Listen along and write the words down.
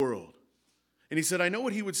world. And he said, I know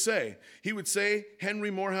what he would say. He would say, Henry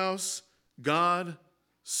Morehouse, God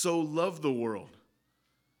so loved the world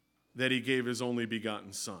that he gave his only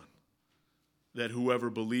begotten Son, that whoever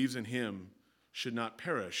believes in him should not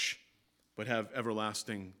perish, but have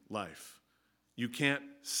everlasting life. You can't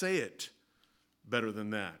say it better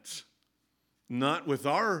than that. Not with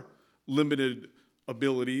our limited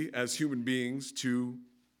ability as human beings to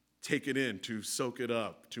take it in, to soak it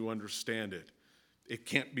up, to understand it. It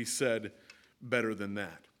can't be said better than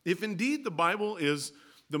that. If indeed the Bible is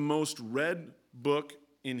the most read book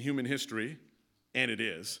in human history, and it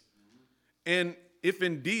is, and if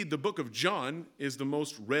indeed the book of John is the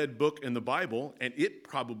most read book in the Bible, and it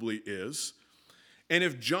probably is, and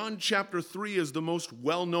if John chapter 3 is the most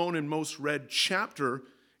well-known and most read chapter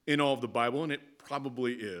in all of the Bible, and it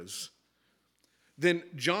probably is, then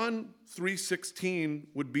John 3:16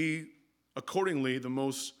 would be accordingly the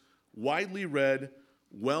most widely read,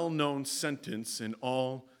 well-known sentence in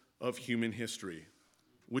all of human history,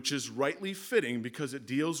 which is rightly fitting because it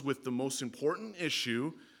deals with the most important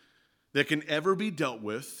issue that can ever be dealt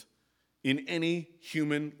with in any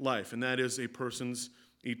human life, and that is a person's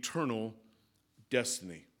eternal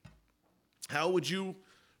destiny. How would you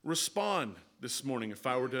respond this morning if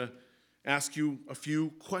I were to ask you a few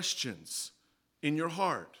questions in your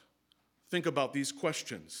heart? Think about these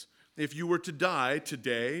questions. If you were to die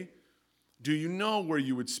today, do you know where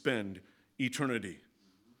you would spend eternity?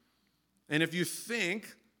 And if you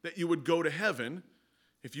think that you would go to heaven,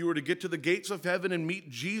 if you were to get to the gates of heaven and meet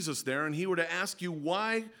Jesus there, and he were to ask you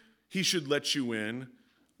why he should let you in,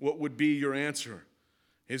 what would be your answer?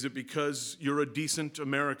 Is it because you're a decent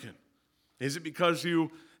American? Is it because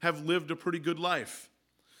you have lived a pretty good life?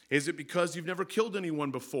 Is it because you've never killed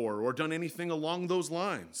anyone before or done anything along those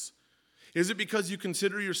lines? Is it because you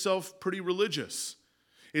consider yourself pretty religious?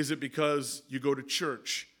 Is it because you go to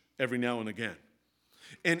church every now and again?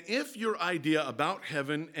 And if your idea about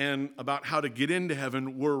heaven and about how to get into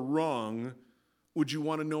heaven were wrong, would you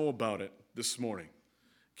want to know about it this morning?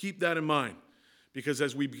 Keep that in mind, because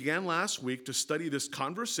as we began last week to study this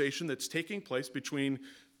conversation that's taking place between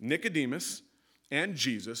Nicodemus and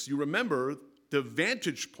Jesus, you remember the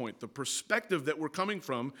vantage point, the perspective that we're coming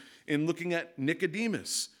from in looking at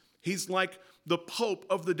Nicodemus. He's like the Pope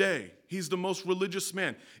of the day. He's the most religious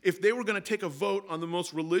man. If they were going to take a vote on the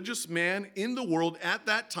most religious man in the world at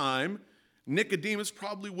that time, Nicodemus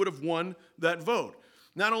probably would have won that vote.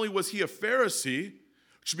 Not only was he a Pharisee,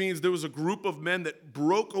 which means there was a group of men that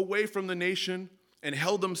broke away from the nation and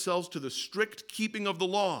held themselves to the strict keeping of the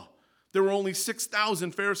law. There were only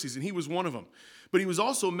 6,000 Pharisees, and he was one of them. But he was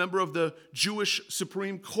also a member of the Jewish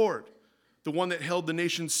Supreme Court, the one that held the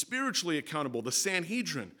nation spiritually accountable, the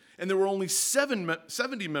Sanhedrin. And there were only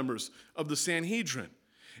 70 members of the Sanhedrin.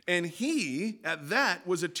 And he, at that,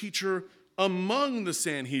 was a teacher among the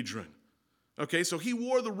Sanhedrin. Okay, so he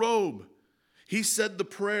wore the robe. He said the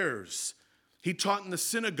prayers. He taught in the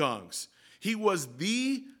synagogues. He was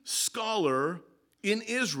the scholar in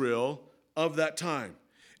Israel of that time.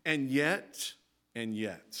 And yet,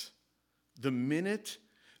 the minute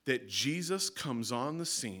that Jesus comes on the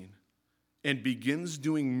scene and begins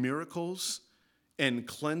doing miracles and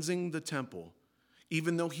cleansing the temple,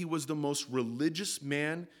 even though he was the most religious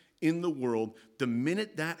man in the world, the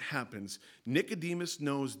minute that happens, Nicodemus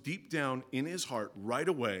knows deep down in his heart right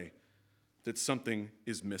away that something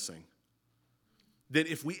is missing. That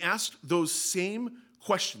if we asked those same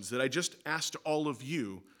questions that I just asked to all of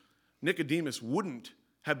you, Nicodemus wouldn't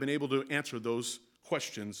have been able to answer those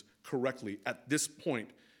questions correctly at this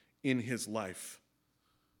point in his life.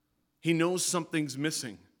 He knows something's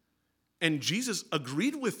missing. And Jesus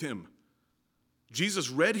agreed with him. Jesus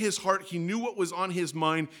read his heart. He knew what was on his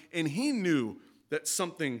mind, and he knew that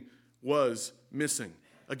something was missing.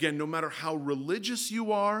 Again, no matter how religious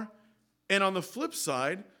you are, and on the flip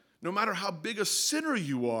side, no matter how big a sinner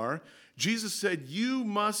you are, Jesus said, you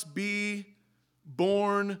must be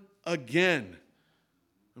born again.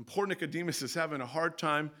 And poor Nicodemus is having a hard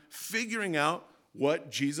time figuring out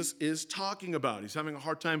what Jesus is talking about. He's having a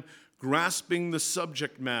hard time grasping the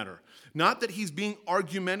subject matter. Not that he's being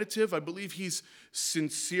argumentative. I believe he's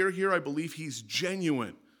sincere here. I believe he's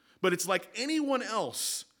genuine. But it's like anyone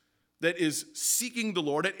else that is seeking the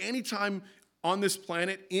Lord at any time on this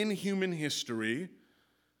planet in human history.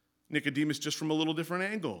 Nicodemus, just from a little different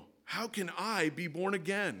angle. How can I be born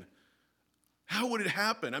again? How would it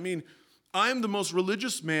happen? I mean, I'm the most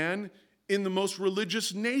religious man in the most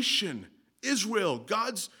religious nation, Israel,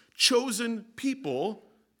 God's chosen people.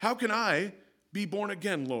 How can I be born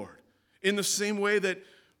again, Lord? In the same way that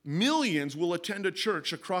millions will attend a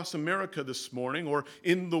church across America this morning or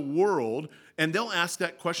in the world, and they'll ask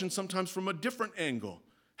that question sometimes from a different angle.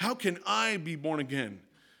 How can I be born again?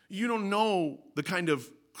 You don't know the kind of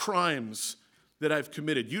crimes that I've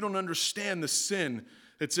committed. You don't understand the sin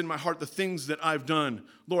that's in my heart, the things that I've done.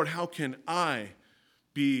 Lord, how can I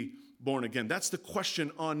be born again? That's the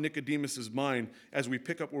question on Nicodemus' mind as we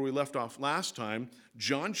pick up where we left off last time.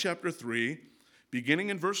 John chapter 3, beginning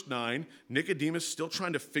in verse 9, Nicodemus still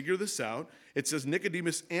trying to figure this out. It says,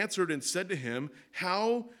 Nicodemus answered and said to him,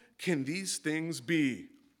 how can these things be?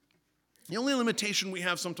 The only limitation we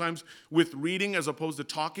have sometimes with reading as opposed to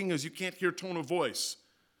talking is you can't hear tone of voice.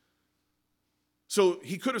 So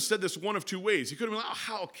he could have said this one of two ways. He could have been like,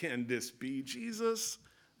 how can this be, Jesus?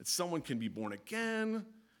 That someone can be born again?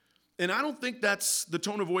 And I don't think that's the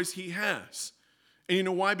tone of voice he has. And you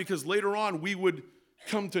know why? Because later on we would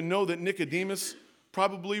come to know that Nicodemus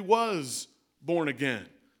probably was born again.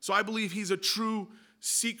 So I believe he's a true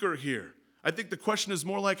seeker here. I think the question is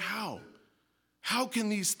more like how? How can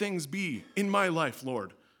these things be in my life,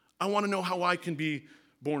 Lord? I want to know how I can be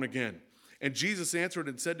born again. And Jesus answered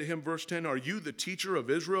and said to him, verse 10, are you the teacher of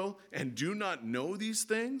Israel and do not know these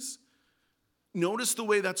things? Notice the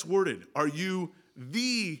way that's worded. Are you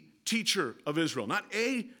the teacher of Israel? Not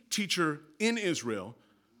a teacher in Israel.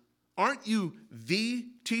 Aren't you the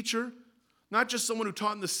teacher? Not just someone who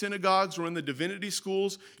taught in the synagogues or in the divinity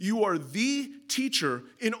schools. You are the teacher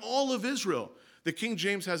in all of Israel. The King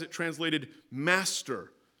James has it translated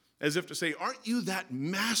master, as if to say, aren't you that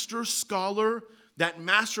master scholar, that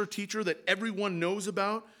master teacher that everyone knows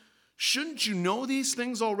about? Shouldn't you know these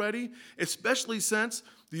things already? Especially since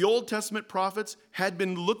the Old Testament prophets had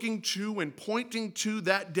been looking to and pointing to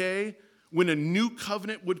that day when a new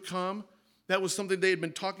covenant would come. That was something they had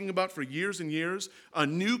been talking about for years and years. A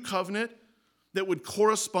new covenant that would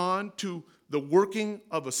correspond to the working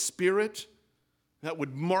of a spirit that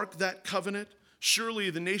would mark that covenant. Surely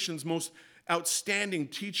the nation's most outstanding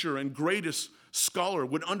teacher and greatest scholar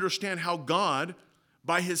would understand how God,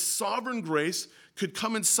 by his sovereign grace, could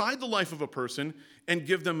come inside the life of a person and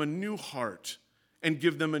give them a new heart and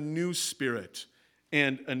give them a new spirit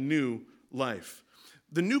and a new life.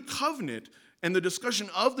 The new covenant and the discussion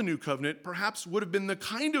of the new covenant perhaps would have been the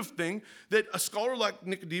kind of thing that a scholar like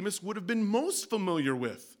Nicodemus would have been most familiar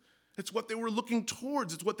with. It's what they were looking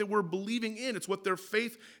towards. It's what they were believing in. It's what their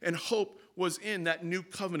faith and hope was in, that new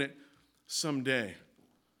covenant someday.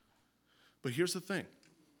 But here's the thing.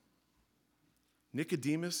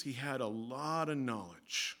 Nicodemus, he had a lot of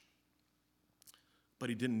knowledge, but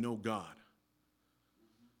he didn't know God.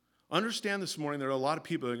 Understand this morning there are a lot of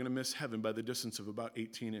people that are going to miss heaven by the distance of about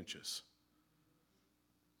 18 inches.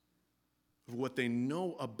 Of what they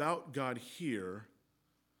know about God here,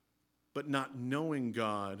 but not knowing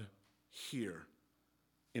God here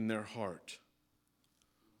in their heart.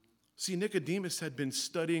 See, Nicodemus had been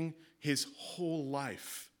studying his whole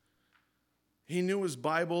life. He knew his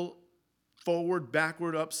Bible forward,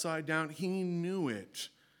 backward, upside down. He knew it,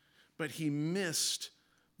 but he missed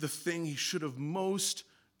the thing he should have most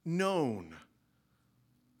known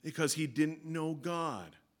because he didn't know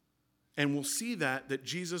God. And we'll see that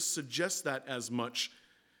Jesus suggests that as much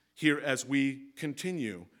here as we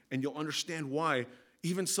continue. And you'll understand why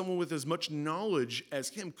even someone with as much knowledge as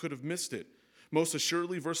him could have missed it. Most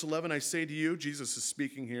assuredly, verse 11, I say to you, Jesus is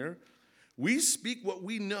speaking here, we speak what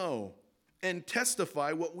we know and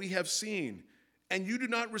testify what we have seen, and you do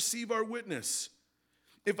not receive our witness.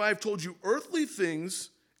 If I have told you earthly things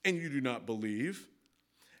and you do not believe,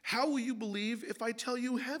 how will you believe if I tell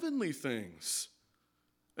you heavenly things?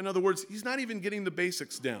 In other words, he's not even getting the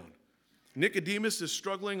basics down. Nicodemus is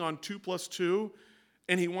struggling on 2 plus 2,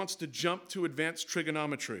 and he wants to jump to advanced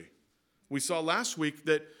trigonometry. We saw last week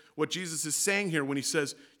that what Jesus is saying here when he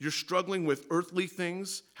says, you're struggling with earthly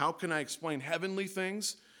things, how can I explain heavenly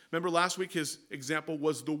things? Remember last week his example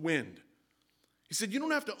was the wind. He said, you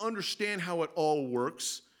don't have to understand how it all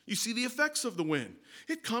works. You see the effects of the wind.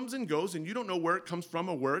 It comes and goes, and you don't know where it comes from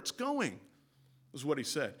or where it's going, is what he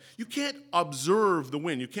said. You can't observe the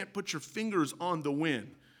wind. You can't put your fingers on the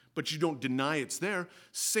wind, but you don't deny it's there.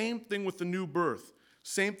 Same thing with the new birth.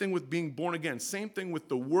 Same thing with being born again. Same thing with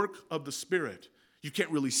the work of the Spirit. You can't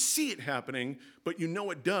really see it happening, but you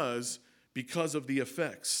know it does because of the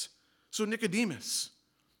effects. So Nicodemus,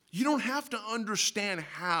 you don't have to understand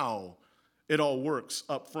how it all works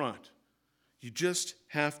up front. You just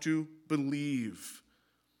have to believe.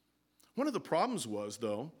 One of the problems was,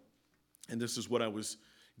 though, and this is what I was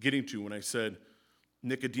getting to when I said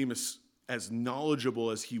Nicodemus, as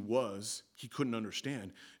knowledgeable as he was, he couldn't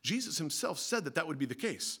understand. Jesus himself said that would be the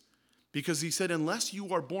case because he said, unless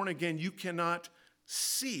you are born again, you cannot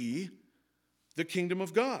see the kingdom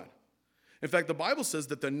of God. In fact, the Bible says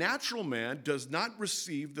that the natural man does not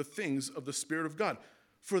receive the things of the Spirit of God,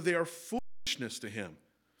 for they are foolishness to him,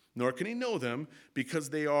 nor can he know them because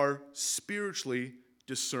they are spiritually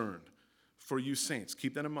discerned. For you saints,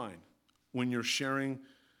 keep that in mind when you're sharing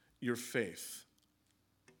your faith.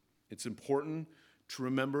 It's important to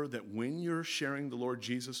remember that when you're sharing the Lord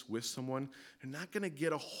Jesus with someone, you're not going to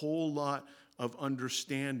get a whole lot of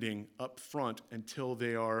understanding up front until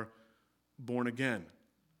they are born again.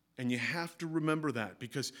 And you have to remember that,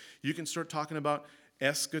 because you can start talking about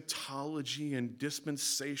eschatology and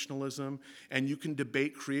dispensationalism, and you can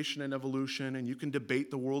debate creation and evolution, and you can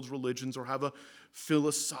debate the world's religions or have a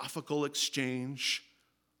philosophical exchange.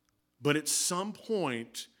 But at some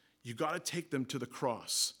point, you got to take them to the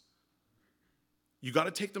cross. You got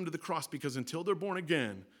to take them to the cross, because until they're born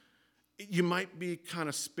again, you might be kind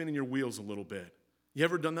of spinning your wheels a little bit. You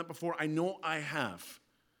ever done that before? I know I have.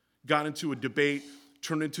 Got into a debate,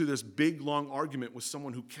 turned into this big, long argument with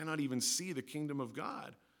someone who cannot even see the kingdom of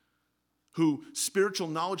God, who spiritual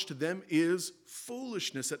knowledge to them is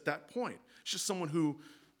foolishness at that point. It's just someone who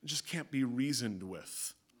just can't be reasoned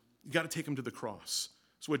with. You got to take them to the cross.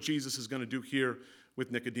 That's what Jesus is going to do here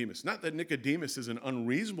with Nicodemus. Not that Nicodemus is an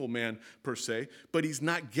unreasonable man per se, but he's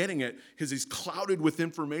not getting it because he's clouded with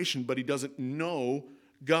information, but he doesn't know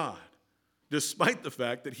God, despite the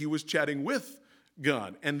fact that he was chatting with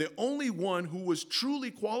God. And the only one who was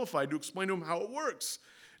truly qualified to explain to him how it works.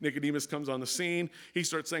 Nicodemus comes on the scene. He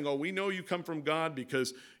starts saying, oh, we know you come from God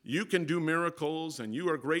because you can do miracles and you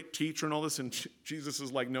are a great teacher and all this. And Jesus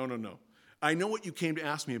is like, no. I know what you came to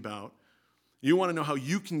ask me about. You want to know how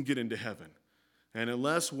you can get into heaven. And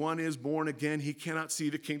unless one is born again, he cannot see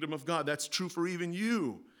the kingdom of God. That's true for even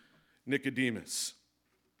you, Nicodemus.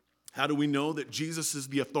 How do we know that Jesus is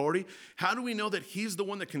the authority? How do we know that he's the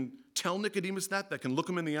one that can tell Nicodemus that can look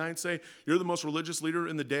him in the eye and say, you're the most religious leader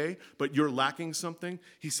in the day, but you're lacking something?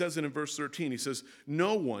 He says it in verse 13. He says,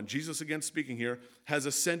 no one, Jesus again speaking here, has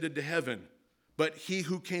ascended to heaven, but he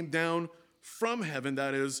who came down from heaven,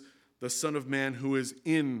 that is the Son of Man who is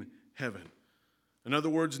in heaven. In other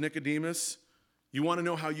words, Nicodemus, you want to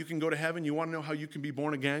know how you can go to heaven? You want to know how you can be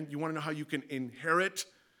born again? You want to know how you can inherit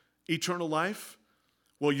eternal life?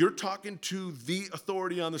 Well, you're talking to the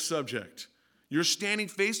authority on the subject. You're standing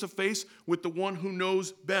face to face with the one who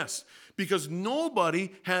knows best, because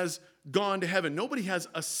nobody has gone to heaven. Nobody has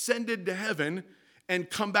ascended to heaven and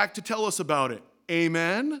come back to tell us about it.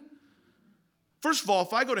 Amen? First of all,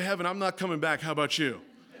 if I go to heaven, I'm not coming back. How about you?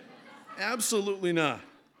 Absolutely not.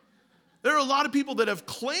 There are a lot of people that have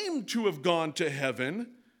claimed to have gone to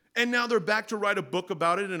heaven, and now they're back to write a book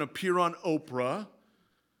about it and appear on Oprah.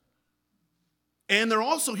 And they're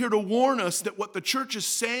also here to warn us that what the church is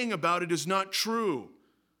saying about it is not true.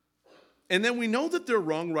 And then we know that they're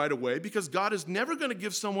wrong right away, because God is never going to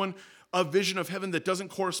give someone a vision of heaven that doesn't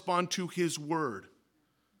correspond to his word.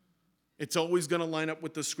 It's always going to line up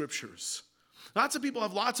with the scriptures. Lots of people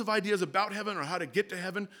have lots of ideas about heaven or how to get to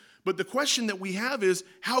heaven, but the question that we have is,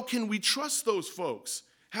 how can we trust those folks?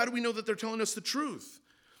 How do we know that they're telling us the truth?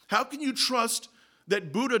 How can you trust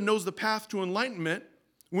that Buddha knows the path to enlightenment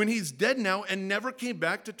when he's dead now and never came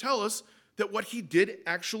back to tell us that what he did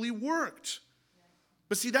actually worked?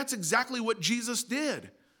 But see, that's exactly what Jesus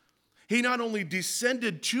did. He not only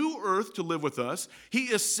descended to earth to live with us,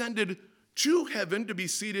 he ascended to heaven to be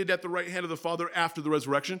seated at the right hand of the Father after the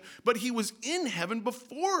resurrection, but he was in heaven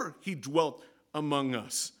before he dwelt among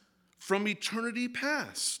us from eternity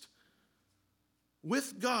past.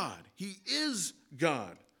 With God. He is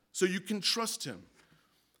God. So you can trust him.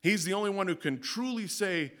 He's the only one who can truly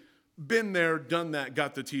say, been there, done that,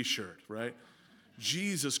 got the t-shirt, right?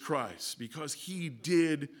 Jesus Christ, because he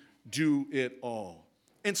did do it all.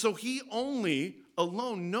 And so he only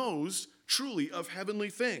alone knows truly of heavenly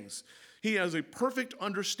things. He has a perfect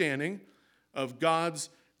understanding of God's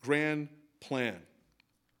grand plan.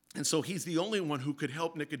 And so he's the only one who could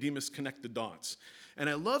help Nicodemus connect the dots. And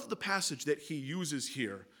I love the passage that he uses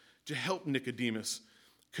here to help Nicodemus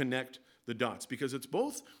connect the dots, because it's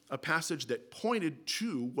both a passage that pointed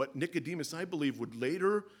to what Nicodemus, I believe, would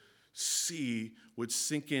later see, would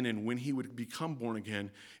sink in, and when he would become born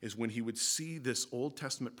again is when he would see this Old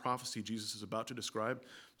Testament prophecy Jesus is about to describe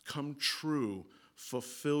come true,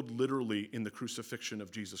 fulfilled literally in the crucifixion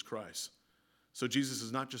of Jesus Christ. So Jesus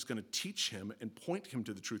is not just going to teach him and point him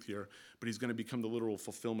to the truth here, but he's going to become the literal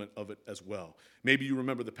fulfillment of it as well. Maybe you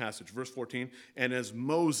remember the passage, verse 14, and as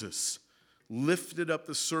Moses lifted up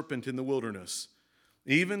the serpent in the wilderness,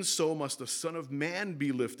 even so must the Son of Man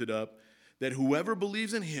be lifted up, that whoever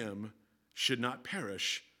believes in him should not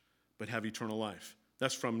perish, but have eternal life.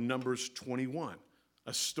 That's from Numbers 21.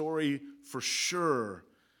 a story for sure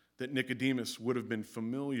that Nicodemus would have been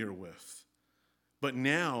familiar with. But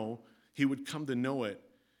now he would come to know it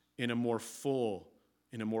in a more full,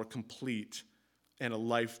 in a more complete, and a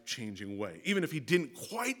life-changing way. Even if he didn't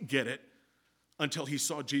quite get it until he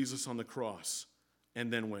saw Jesus on the cross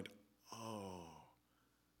and then went, oh,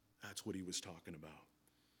 that's what he was talking about.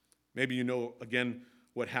 Maybe you know, again,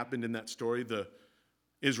 what happened in that story. The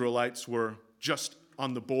Israelites were just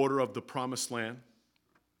on the border of the promised land.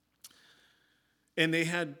 And they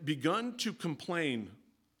had begun to complain,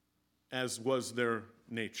 as was their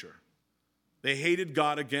nature. They hated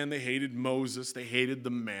God again. They hated Moses. They hated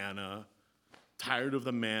the manna. Tired of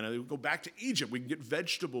the manna. They would go back to Egypt. We can get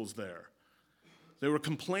vegetables there. They were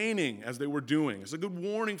complaining as they were doing. It's a good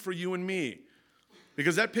warning for you and me.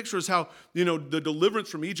 Because that picture is how, the deliverance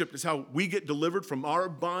from Egypt is how we get delivered from our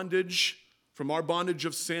bondage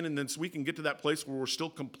of sin, and then so we can get to that place where we're still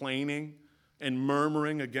complaining and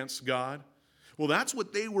murmuring against God. Well, that's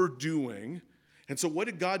what they were doing. And so what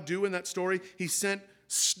did God do in that story? He sent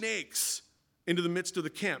snakes into the midst of the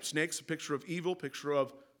camp. Snakes, a picture of evil, picture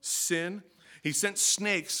of sin. He sent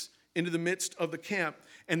snakes into the midst of the camp,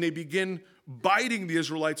 and they begin biting the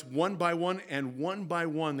Israelites one by one, and one by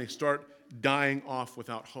one they start dying off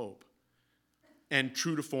without hope. And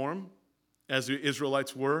true to form, as the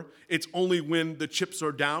Israelites were, it's only when the chips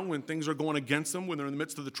are down, when things are going against them, when they're in the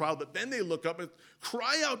midst of the trial, that then they look up and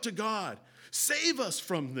cry out to God, save us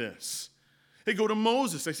from this. They go to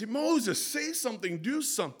Moses. They say, Moses, say something, do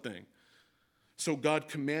something. So God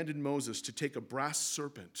commanded Moses to take a brass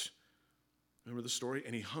serpent. Remember the story?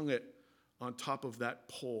 And he hung it on top of that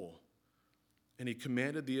pole. And he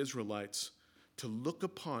commanded the Israelites to look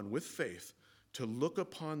upon, with faith, to look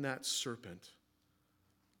upon that serpent.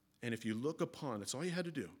 And if you look upon, that's all you had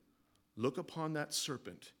to do, look upon that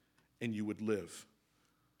serpent and you would live.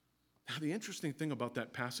 Now, the interesting thing about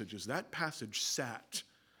that passage is that passage sat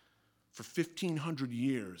for 1,500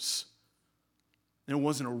 years. There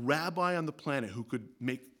wasn't a rabbi on the planet who could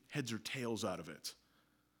make heads or tails out of it.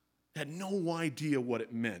 They had no idea what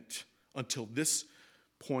it meant until this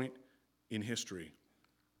point in history,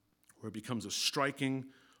 where it becomes a striking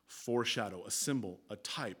foreshadow, a symbol, a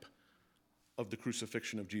type of the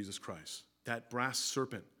crucifixion of Jesus Christ. That brass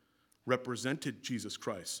serpent represented Jesus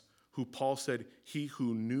Christ, who Paul said, he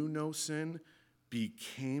who knew no sin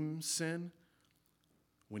became sin.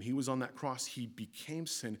 When he was on that cross, he became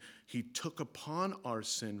sin. He took upon our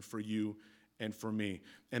sin for you and for me.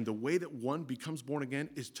 And the way that one becomes born again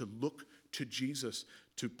is to look to Jesus,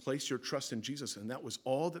 to place your trust in Jesus. And that was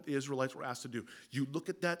all that the Israelites were asked to do. You look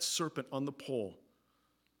at that serpent on the pole,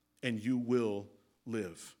 and you will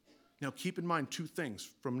live. Now, keep in mind two things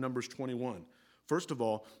from Numbers 21. First of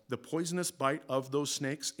all, the poisonous bite of those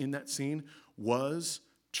snakes in that scene was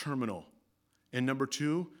terminal. And number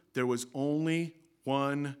two, there was only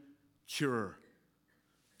one cure.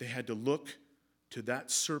 They had to look to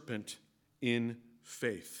that serpent in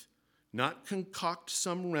faith. Not concoct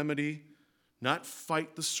some remedy, not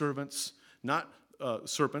fight the serpents, not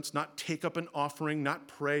take up an offering, not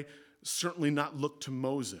pray, certainly not look to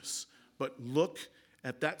Moses, but look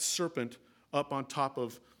at that serpent up on top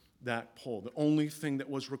of that pole. The only thing that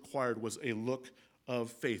was required was a look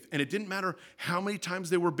of faith. And it didn't matter how many times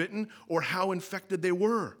they were bitten or how infected they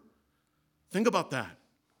were. Think about that.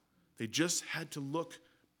 They just had to look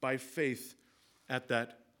by faith at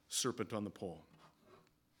that serpent on the pole.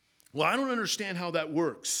 Well, I don't understand how that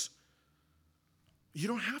works. You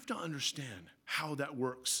don't have to understand how that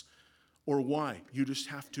works or why. You just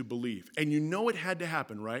have to believe. And you know it had to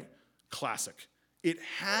happen, right? Classic. It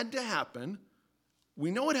had to happen.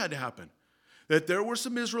 We know it had to happen. That there were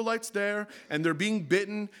some Israelites there, and they're being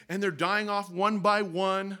bitten, and they're dying off one by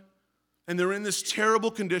one, and they're in this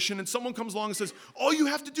terrible condition, and someone comes along and says, all you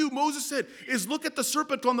have to do, Moses said, is look at the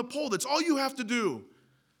serpent on the pole. That's all you have to do,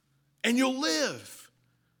 and you'll live.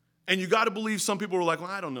 And you got to believe some people were like,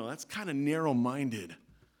 well, I don't know. That's kind of narrow-minded.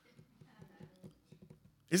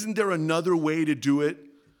 Isn't there another way to do it?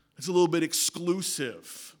 It's a little bit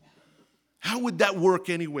exclusive. How would that work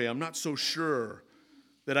anyway? I'm not so sure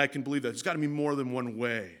that I can believe that. There's got to be more than one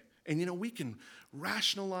way. And, we can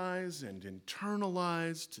rationalize and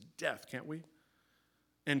internalize to death, can't we?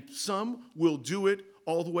 And some will do it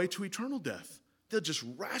all the way to eternal death. They'll just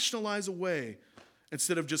rationalize away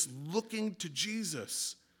instead of just looking to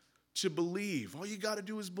Jesus to believe. All you got to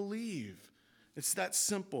do is believe. It's that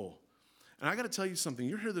simple. And I got to tell you something.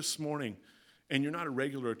 You're here this morning, and you're not a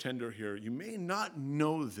regular attender here. You may not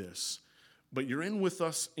know this, but you're in with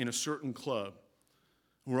us in a certain club.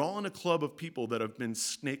 We're all in a club of people that have been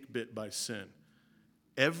snake bit by sin.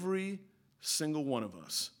 Every single one of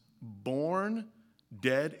us, born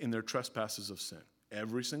dead in their trespasses of sin.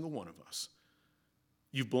 Every single one of us.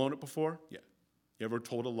 You've blown it before? Yeah. You ever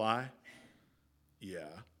told a lie? Yeah.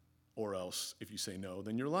 Or else, if you say no,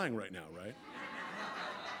 then you're lying right now, right?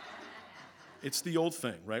 It's the old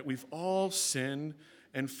thing, right? We've all sinned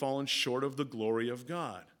and fallen short of the glory of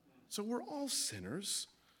God. So we're all sinners.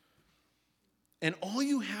 And all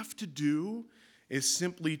you have to do is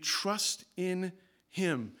simply trust in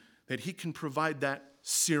him, that he can provide that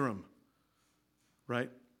serum, right?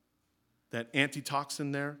 That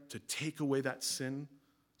antitoxin there to take away that sin,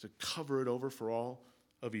 to cover it over for all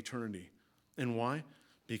of eternity. And why?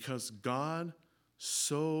 Because God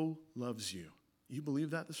so loves you. You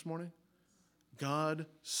believe that this morning? God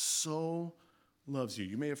so loves you.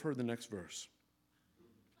 You may have heard the next verse.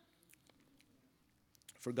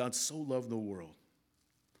 For God so loved the world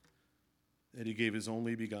that he gave his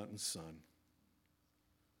only begotten Son,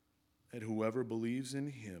 that whoever believes in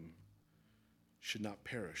him should not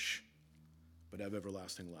perish, but have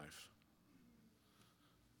everlasting life.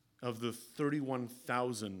 Of the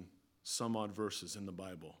 31,000 some odd verses in the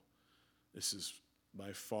Bible, this is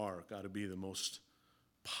by far got to be the most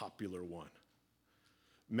popular one.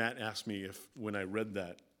 Matt asked me if, when I read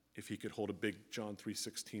that, if he could hold a big John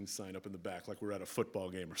 3:16 sign up in the back like we're at a football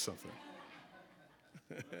game or something.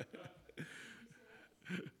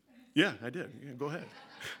 Yeah, I did. Yeah, go ahead.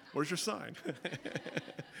 Where's your sign?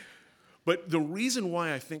 But the reason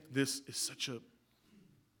why I think this is such a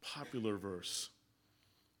popular verse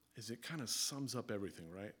is it kind of sums up everything,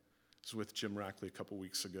 right? I was with Jim Rackley a couple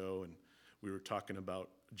weeks ago, and we were talking about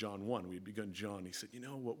John 1. We had begun John. He said, you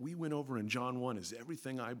know, what we went over in John 1 is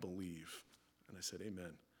everything I believe. And I said,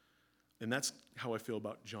 amen. And that's how I feel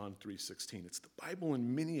about John 3:16. It's the Bible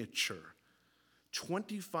in miniature.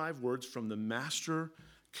 25 words from the master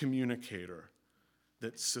communicator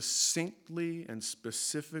that succinctly and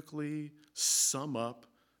specifically sum up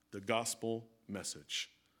the gospel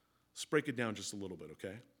message. Let's break it down just a little bit,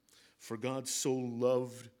 okay? For God so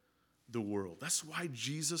loved the world. That's why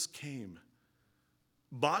Jesus came.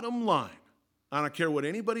 Bottom line, I don't care what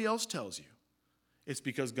anybody else tells you, it's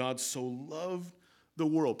because God so loved the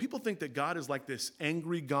world. People think that God is like this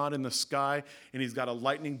angry God in the sky, and he's got a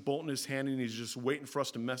lightning bolt in his hand, and he's just waiting for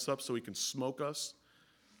us to mess up so he can smoke us.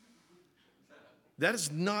 That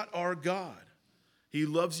is not our God. He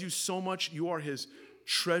loves you so much, you are his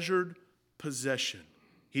treasured possession.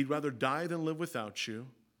 He'd rather die than live without you.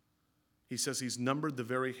 He says he's numbered the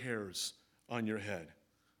very hairs on your head.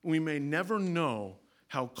 We may never know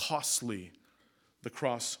how costly the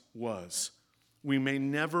cross was. We may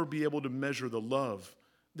never be able to measure the love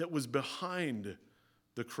that was behind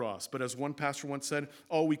the cross. But as one pastor once said,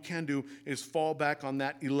 all we can do is fall back on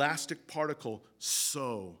that elastic particle.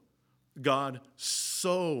 So, God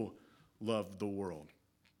so loved the world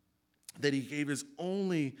that he gave his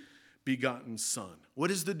only begotten Son.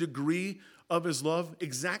 What is the degree of his love?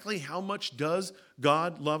 Exactly how much does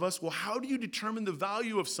God love us? Well, how do you determine the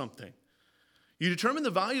value of something? You determine the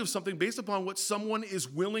value of something based upon what someone is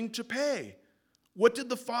willing to pay. What did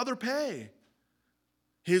the Father pay?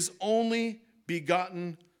 His only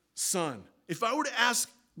begotten Son. If I were to ask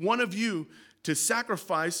one of you to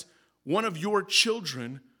sacrifice one of your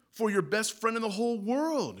children for your best friend in the whole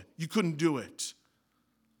world, you couldn't do it.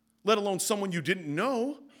 Let alone someone you didn't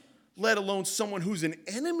know, let alone someone who's an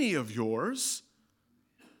enemy of yours,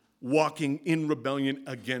 walking in rebellion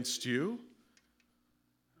against you.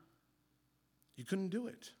 You couldn't do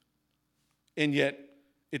it. And yet,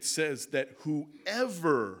 it says that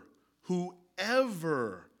whoever, no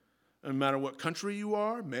matter what country you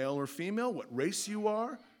are, male or female, what race you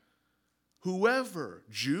are, whoever,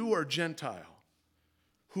 Jew or Gentile,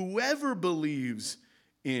 whoever believes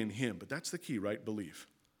in him. But that's the key, right? Believe.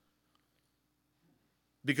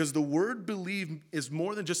 Because the word believe is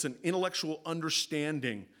more than just an intellectual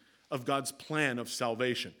understanding of God's plan of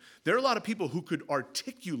salvation. There are a lot of people who could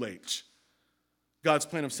articulate God's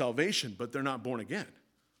plan of salvation, but they're not born again.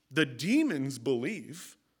 The demons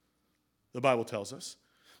believe, the Bible tells us.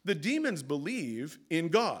 The demons believe in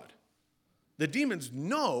God. The demons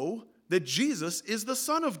know that Jesus is the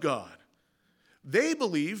Son of God. They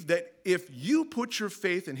believe that if you put your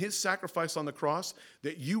faith in his sacrifice on the cross,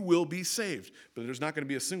 that you will be saved. But there's not going to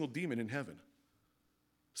be a single demon in heaven.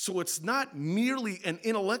 So it's not merely an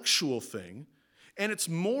intellectual thing, and it's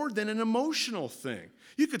more than an emotional thing.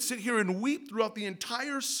 You could sit here and weep throughout the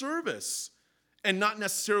entire service and not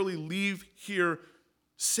necessarily leave here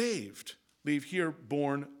saved, leave here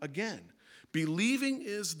born again. Believing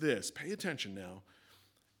is this, pay attention now,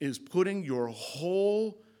 is putting your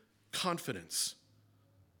whole confidence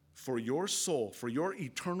for your soul, for your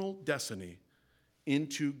eternal destiny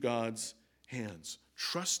into God's hands,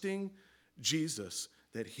 trusting Jesus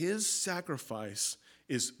that his sacrifice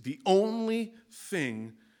is the only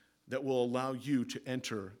thing that will allow you to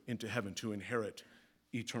enter into heaven, to inherit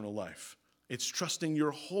eternal life. It's trusting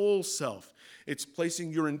your whole self. It's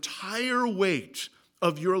placing your entire weight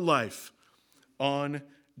of your life on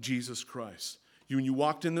Jesus Christ. When you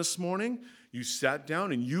walked in this morning, you sat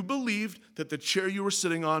down and you believed that the chair you were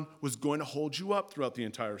sitting on was going to hold you up throughout the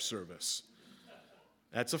entire service.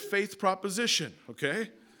 That's a faith proposition, okay?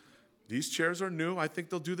 These chairs are new. I think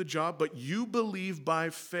they'll do the job, but you believe by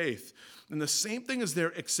faith. And the same thing is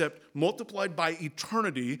there, except multiplied by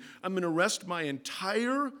eternity. I'm going to rest my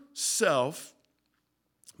entire self,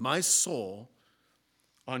 my soul,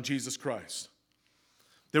 on Jesus Christ.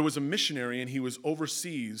 There was a missionary, and he was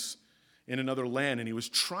overseas in another land, and he was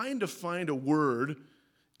trying to find a word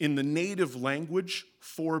in the native language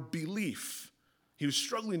for belief. He was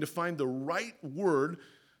struggling to find the right word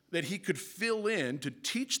that he could fill in to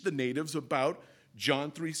teach the natives about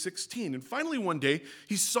John 3:16. And finally one day,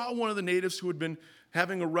 he saw one of the natives who had been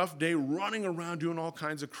having a rough day, running around doing all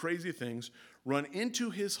kinds of crazy things, run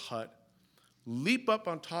into his hut, leap up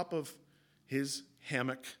on top of his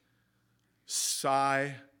hammock,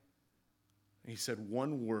 sigh. He said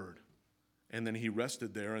one word, and then he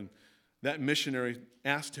rested there. And that missionary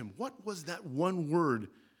asked him, "What was that one word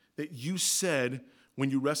that you said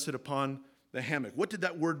when you rested upon the hammock? What did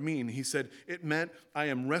that word mean?" He said, "It meant I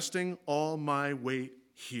am resting all my weight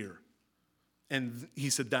here." And he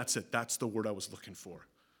said, "That's it. That's the word I was looking for.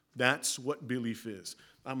 That's what belief is.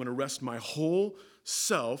 I'm going to rest my whole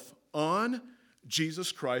self on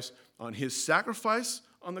Jesus Christ, on his sacrifice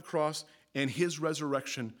on the cross and his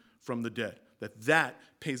resurrection from the dead.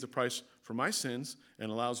 That pays the price for my sins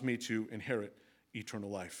and allows me to inherit eternal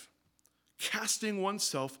life." Casting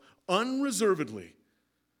oneself unreservedly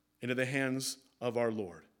into the hands of our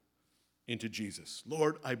Lord, into Jesus.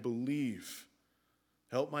 Lord, I believe.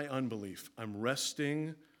 Help my unbelief. I'm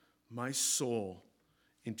resting my soul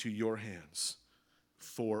into your hands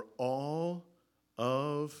for all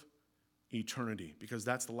of eternity. Because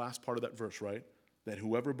that's the last part of that verse, right? That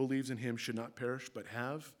whoever believes in him should not perish, but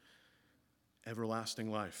have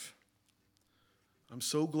everlasting life. I'm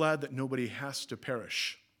so glad that nobody has to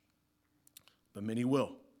perish, but many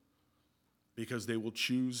will. Because they will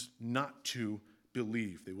choose not to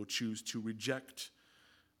believe. They will choose to reject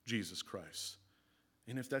Jesus Christ.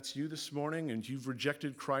 And if that's you this morning and you've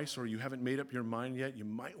rejected Christ or you haven't made up your mind yet, you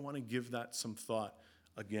might want to give that some thought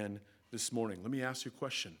again this morning. Let me ask you a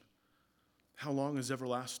question. How long is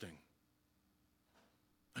everlasting?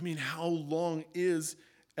 I mean, how long is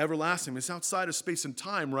everlasting? It's outside of space and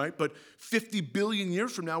time, right? But 50 billion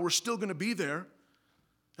years from now, we're still going to be there.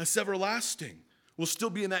 That's everlasting. We'll still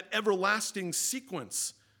be in that everlasting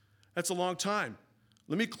sequence. That's a long time.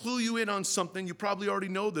 Let me clue you in on something. You probably already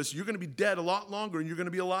know this. You're going to be dead a lot longer and you're going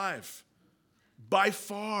to be alive. By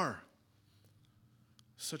far.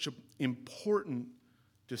 Such an important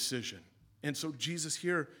decision. And so Jesus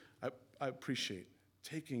here, I appreciate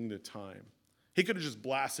taking the time. He could have just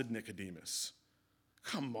blasted Nicodemus.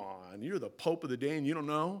 Come on, you're the Pope of the day and you don't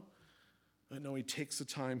know? But no, he takes the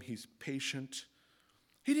time. He's patient.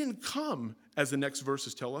 He didn't come, as the next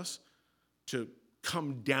verses tell us, to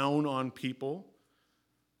come down on people.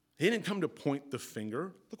 He didn't come to point the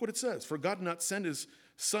finger. Look what it says. For God did not send his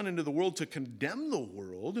Son into the world to condemn the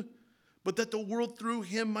world, but that the world through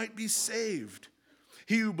him might be saved.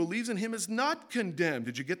 He who believes in him is not condemned.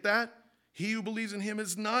 Did you get that? He who believes in him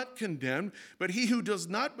is not condemned, but he who does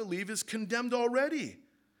not believe is condemned already.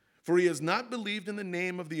 For he has not believed in the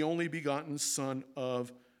name of the only begotten Son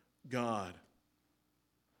of God.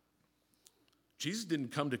 Jesus didn't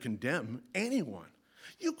come to condemn anyone.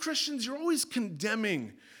 You Christians, you're always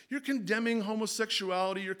condemning. You're condemning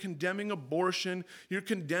homosexuality. You're condemning abortion. You're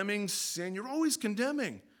condemning sin. You're always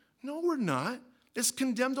condemning. No, we're not. It's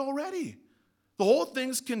condemned already. The whole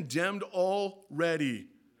thing's condemned already,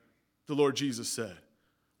 the Lord Jesus said.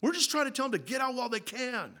 We're just trying to tell them to get out while they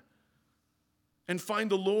can and find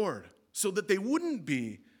the Lord so that they wouldn't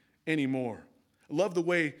be anymore. I love the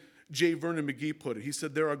way J. Vernon McGee put it. He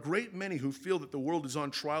said, there are a great many who feel that the world is on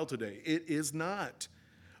trial today. It is not.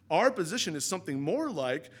 Our position is something more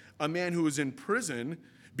like a man who is in prison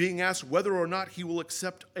being asked whether or not he will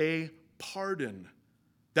accept a pardon.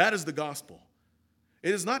 That is the gospel.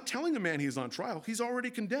 It is not telling a man he is on trial. He's already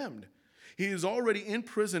condemned. He is already in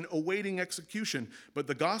prison awaiting execution. But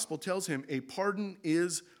the gospel tells him a pardon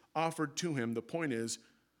is offered to him. The point is,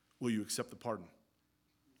 will you accept the pardon?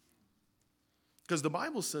 Because the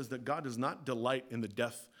Bible says that God does not delight in the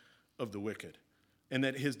death of the wicked, and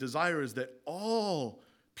that his desire is that all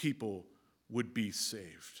people would be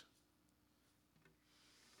saved.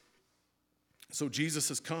 So Jesus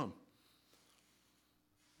has come,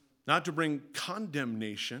 not to bring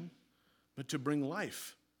condemnation, but to bring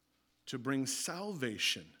life, to bring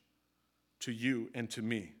salvation to you and to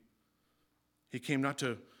me. He came not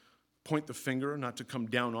to point the finger, not to come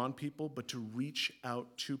down on people, but to reach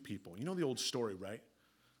out to people. You know the old story, right?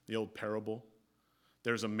 The old parable.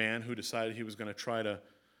 There's a man who decided he was going to try to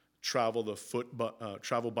travel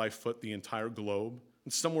by foot the entire globe.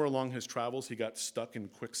 And somewhere along his travels, he got stuck in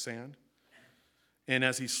quicksand. And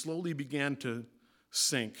as he slowly began to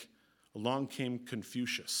sink, along came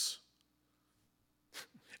Confucius.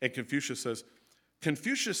 And Confucius says,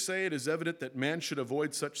 "Confucius say it is evident that man should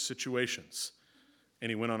avoid such situations." And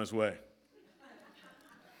he went on his way.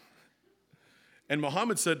 And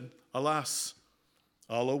Muhammad said, "Alas,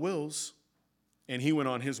 Allah wills." And he went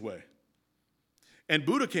on his way. And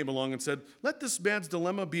Buddha came along and said, "Let this man's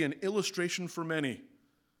dilemma be an illustration for many."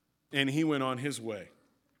 And he went on his way.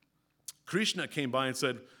 Krishna came by and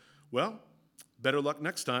said, "Well, better luck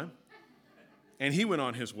next time." And he went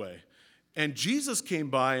on his way. And Jesus came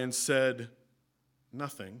by and said,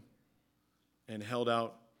 "Nothing," and held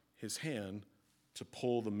out his hand to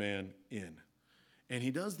pull the man in. And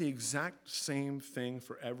he does the exact same thing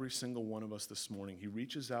for every single one of us this morning. He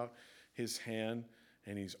reaches out his hand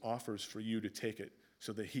and he offers for you to take it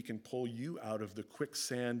so that he can pull you out of the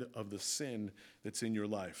quicksand of the sin that's in your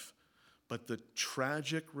life. But the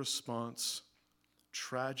tragic response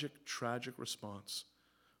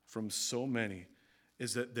from so many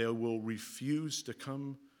is that they will refuse to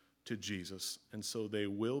come to Jesus, and so they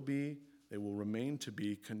will remain to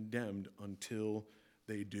be condemned until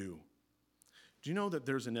they do. Do you know that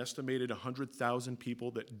there's an estimated 100,000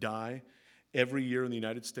 people that die every year in the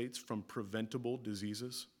United States from preventable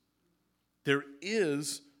diseases? There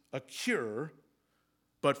is a cure,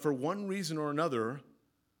 but for one reason or another,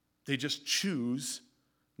 they just choose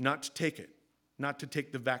not to take it, not to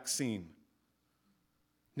take the vaccine.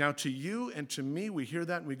 Now, to you and to me, we hear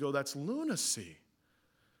that and we go, that's lunacy.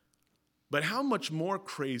 But how much more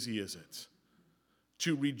crazy is it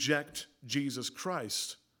to reject Jesus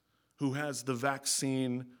Christ, who has the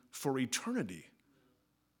vaccine for eternity?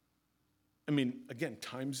 I mean, again,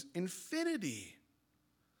 times infinity.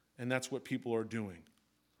 And that's what people are doing.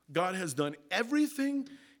 God has done everything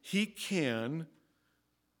he can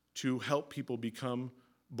to help people become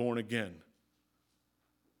born again.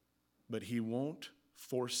 But he won't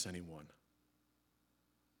force anyone.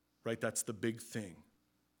 Right? That's the big thing.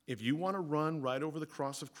 If you want to run right over the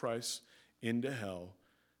cross of Christ into hell,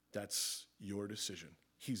 that's your decision.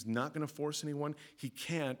 He's not going to force anyone. He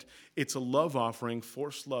can't. It's a love offering.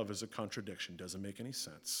 Forced love is a contradiction. Doesn't make any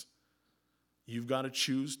sense. You've got to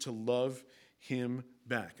choose to love him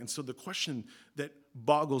back. And so the question that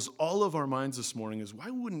boggles all of our minds this morning is, why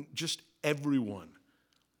wouldn't just everyone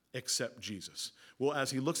accept Jesus? Well,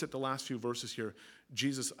 as he looks at the last few verses here,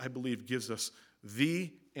 Jesus, I believe, gives us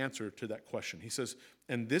the answer to that question. He says,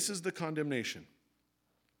 "And this is the condemnation,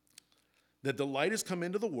 that the light has come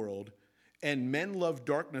into the world, and men love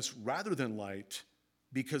darkness rather than light,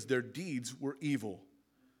 because their deeds were evil.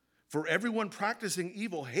 For everyone practicing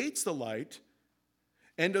evil hates the light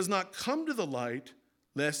and does not come to the light,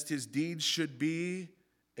 lest his deeds should be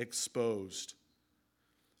exposed.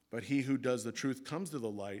 But he who does the truth comes to the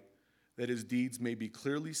light, that his deeds may be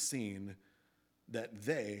clearly seen, that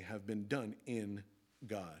they have been done in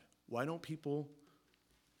God." Why don't people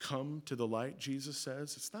come to the light, Jesus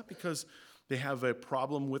says? It's not because they have a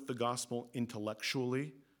problem with the gospel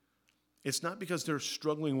intellectually. It's not because they're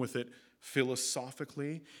struggling with it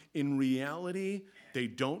philosophically. In reality, they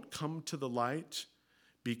don't come to the light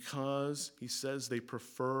because, he says, they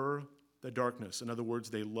prefer the darkness. In other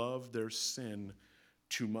words, they love their sin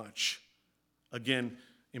too much. Again,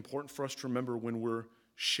 important for us to remember when we're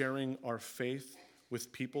sharing our faith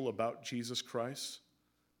with people about Jesus Christ.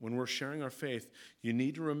 When we're sharing our faith, you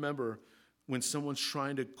need to remember when someone's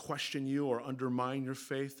trying to question you or undermine your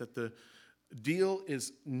faith that the deal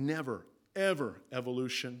is never, ever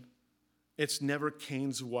evolution. It's never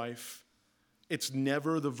Cain's wife. It's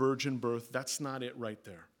never the virgin birth. That's not it right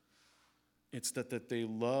there. It's that they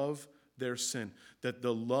love their sin, that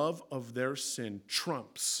the love of their sin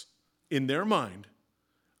trumps, in their mind,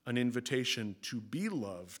 an invitation to be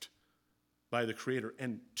loved by the Creator,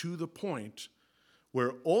 and to the point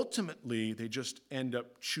where ultimately they just end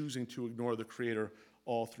up choosing to ignore the Creator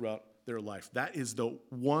all throughout their life. That is the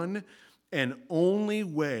one and only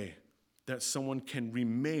way that someone can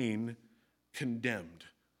remain condemned.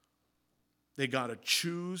 They got to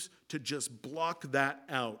choose to just block that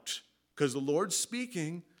out. Because the Lord's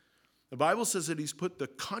speaking, the Bible says that he's put the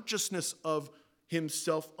consciousness of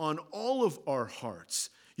himself on all of our hearts.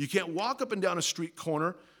 You can't walk up and down a street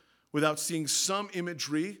corner without seeing some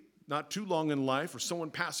imagery, not too long in life, or someone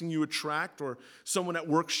passing you a tract, or someone at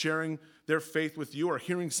work sharing their faith with you, or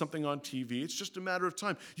hearing something on TV. It's just a matter of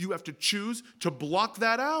time. You have to choose to block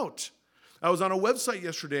that out. I was on a website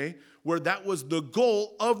yesterday where that was the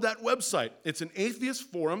goal of that website. It's an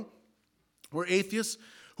atheist forum where atheists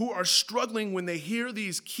who are struggling when they hear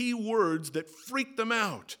these key words that freak them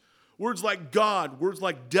out. Words like God, words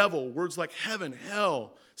like devil, words like heaven,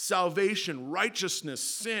 hell, salvation, righteousness,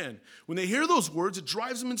 sin. When they hear those words, it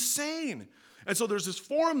drives them insane. And so there's this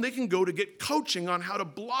forum they can go to get coaching on how to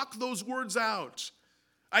block those words out.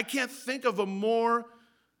 I can't think of a more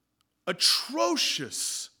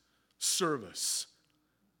atrocious service.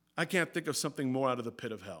 I can't think of something more out of the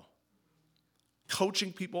pit of hell.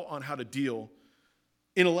 Coaching people on how to deal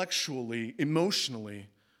intellectually, emotionally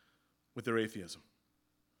with their atheism.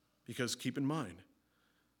 Because keep in mind,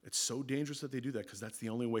 it's so dangerous that they do that because that's the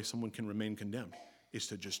only way someone can remain condemned, is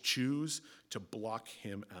to just choose to block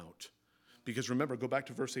him out. Because remember, go back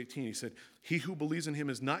to verse 18. He said, he who believes in him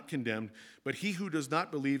is not condemned, but he who does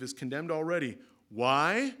not believe is condemned already.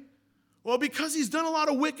 Why? Well, because he's done a lot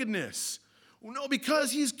of wickedness. No,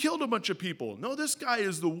 because he's killed a bunch of people. No, this guy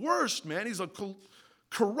is the worst, man. He's a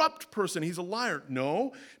corrupt person. He's a liar.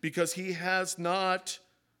 No, because he has not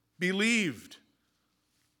believed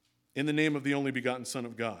in the name of the only begotten Son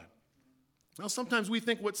of God. Now, sometimes we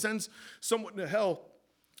think what sends someone to hell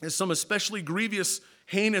is some especially grievous,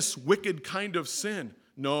 heinous, wicked kind of sin.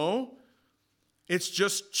 No, it's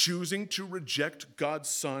just choosing to reject God's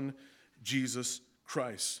Son, Jesus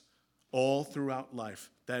Christ, all throughout life.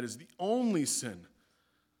 That is the only sin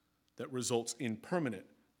that results in permanent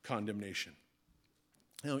condemnation.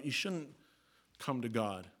 Now, you shouldn't come to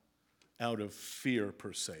God out of fear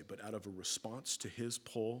per se, but out of a response to his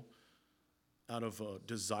pull, out of a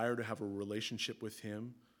desire to have a relationship with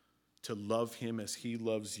him, to love him as he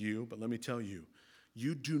loves you. But let me tell you,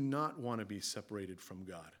 you do not want to be separated from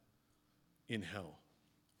God in hell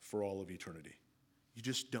for all of eternity. You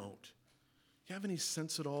just don't. You have any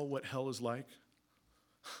sense at all what hell is like?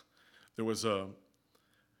 There was a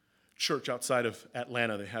church outside of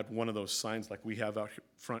Atlanta. They had one of those signs like we have out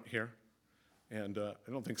front here. And I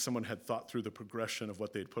don't think someone had thought through the progression of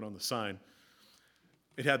what they'd put on the sign.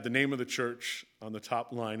 It had the name of the church on the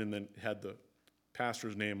top line, and then it had the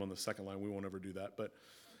pastor's name on the second line. We won't ever do that.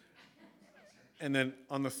 And then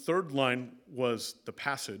on the third line was the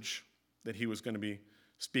passage that he was going to be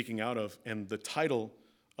speaking out of, and the title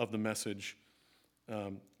of the message,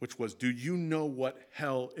 which was, "Do you know what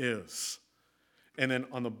hell is?" And then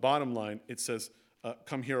on the bottom line, it says,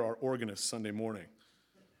 "Come hear our organist Sunday morning."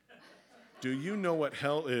 Do you know what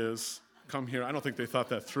hell is? Come here. I don't think they thought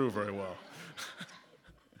that through very well.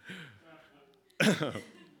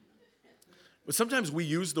 But sometimes we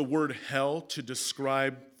use the word hell to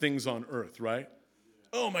describe things on earth, right?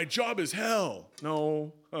 Oh, my job is hell.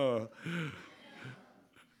 No,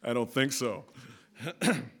 I don't think so.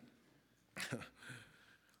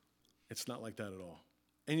 It's not like that at all.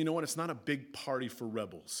 And you know what? It's not a big party for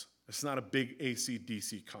rebels. It's not a big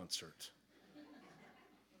AC/DC concert.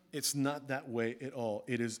 It's not that way at all.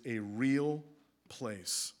 It is a real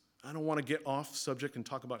place. I don't want to get off subject and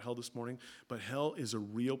talk about hell this morning, but hell is a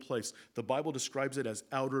real place. The Bible describes it as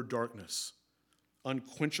outer darkness,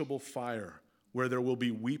 unquenchable fire, where there will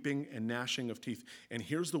be weeping and gnashing of teeth. And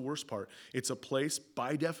here's the worst part. It's a place,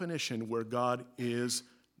 by definition, where God is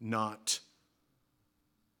not.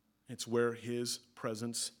 It's where his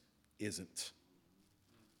presence isn't.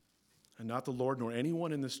 And not the Lord nor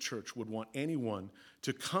anyone in this church would want anyone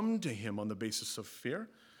to come to him on the basis of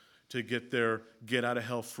fear, to get their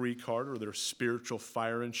get-out-of-hell-free card or their spiritual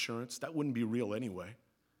fire insurance. That wouldn't be real anyway.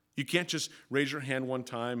 You can't just raise your hand one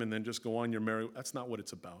time and then just go on your merry. That's not what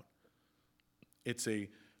it's about. It's a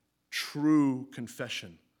true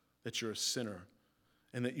confession that you're a sinner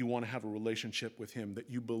and that you want to have a relationship with him, that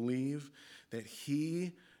you believe that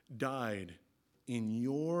he died in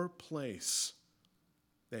your place,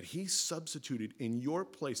 that he substituted in your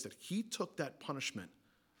place, that he took that punishment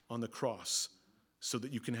on the cross so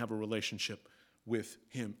that you can have a relationship with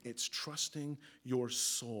him. It's trusting your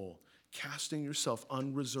soul, casting yourself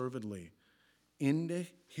unreservedly into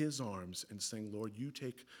his arms and saying, Lord, you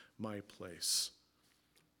take my place.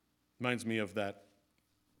 Reminds me of that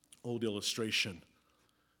old illustration.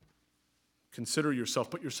 Consider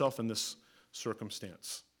yourself, put yourself in this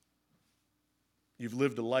circumstance. You've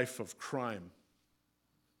lived a life of crime,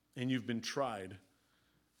 and you've been tried,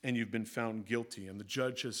 and you've been found guilty, and the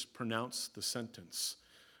judge has pronounced the sentence,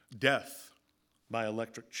 death by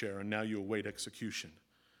electric chair, and now you await execution.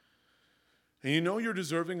 And you know you're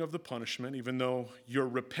deserving of the punishment, even though you're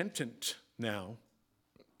repentant now.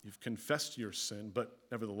 You've confessed your sin, but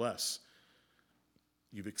nevertheless,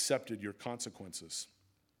 you've accepted your consequences.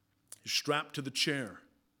 You're strapped to the chair,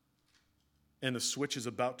 and the switch is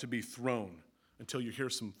about to be thrown until you hear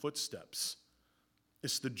some footsteps.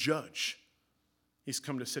 It's the judge. He's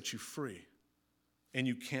come to set you free, and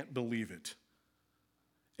you can't believe it.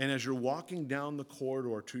 And as you're walking down the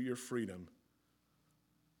corridor to your freedom,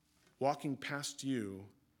 walking past you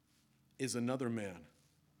is another man.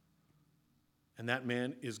 And that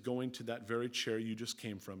man is going to that very chair you just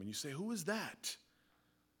came from. And you say, who is that?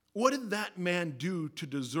 What did that man do to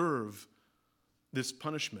deserve this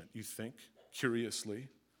punishment, you think, curiously?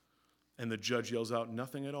 And the judge yells out,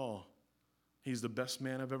 nothing at all. He's the best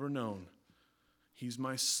man I've ever known. He's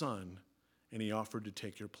my son, and he offered to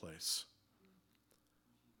take your place.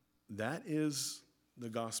 That is the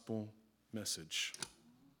gospel message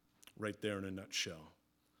right there in a nutshell.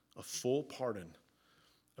 A full pardon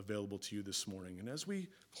available to you this morning. And as we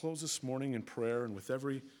close this morning in prayer and with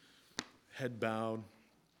every head bowed,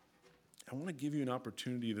 I want to give you an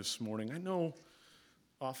opportunity this morning. I know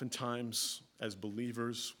oftentimes as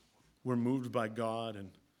believers, we're moved by God and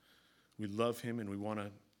we love him and we want to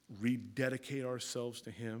rededicate ourselves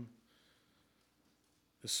to him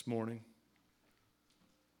this morning.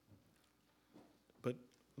 But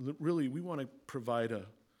really, we want to provide a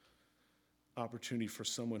opportunity for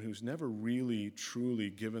someone who's never really, truly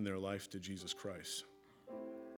given their life to Jesus Christ.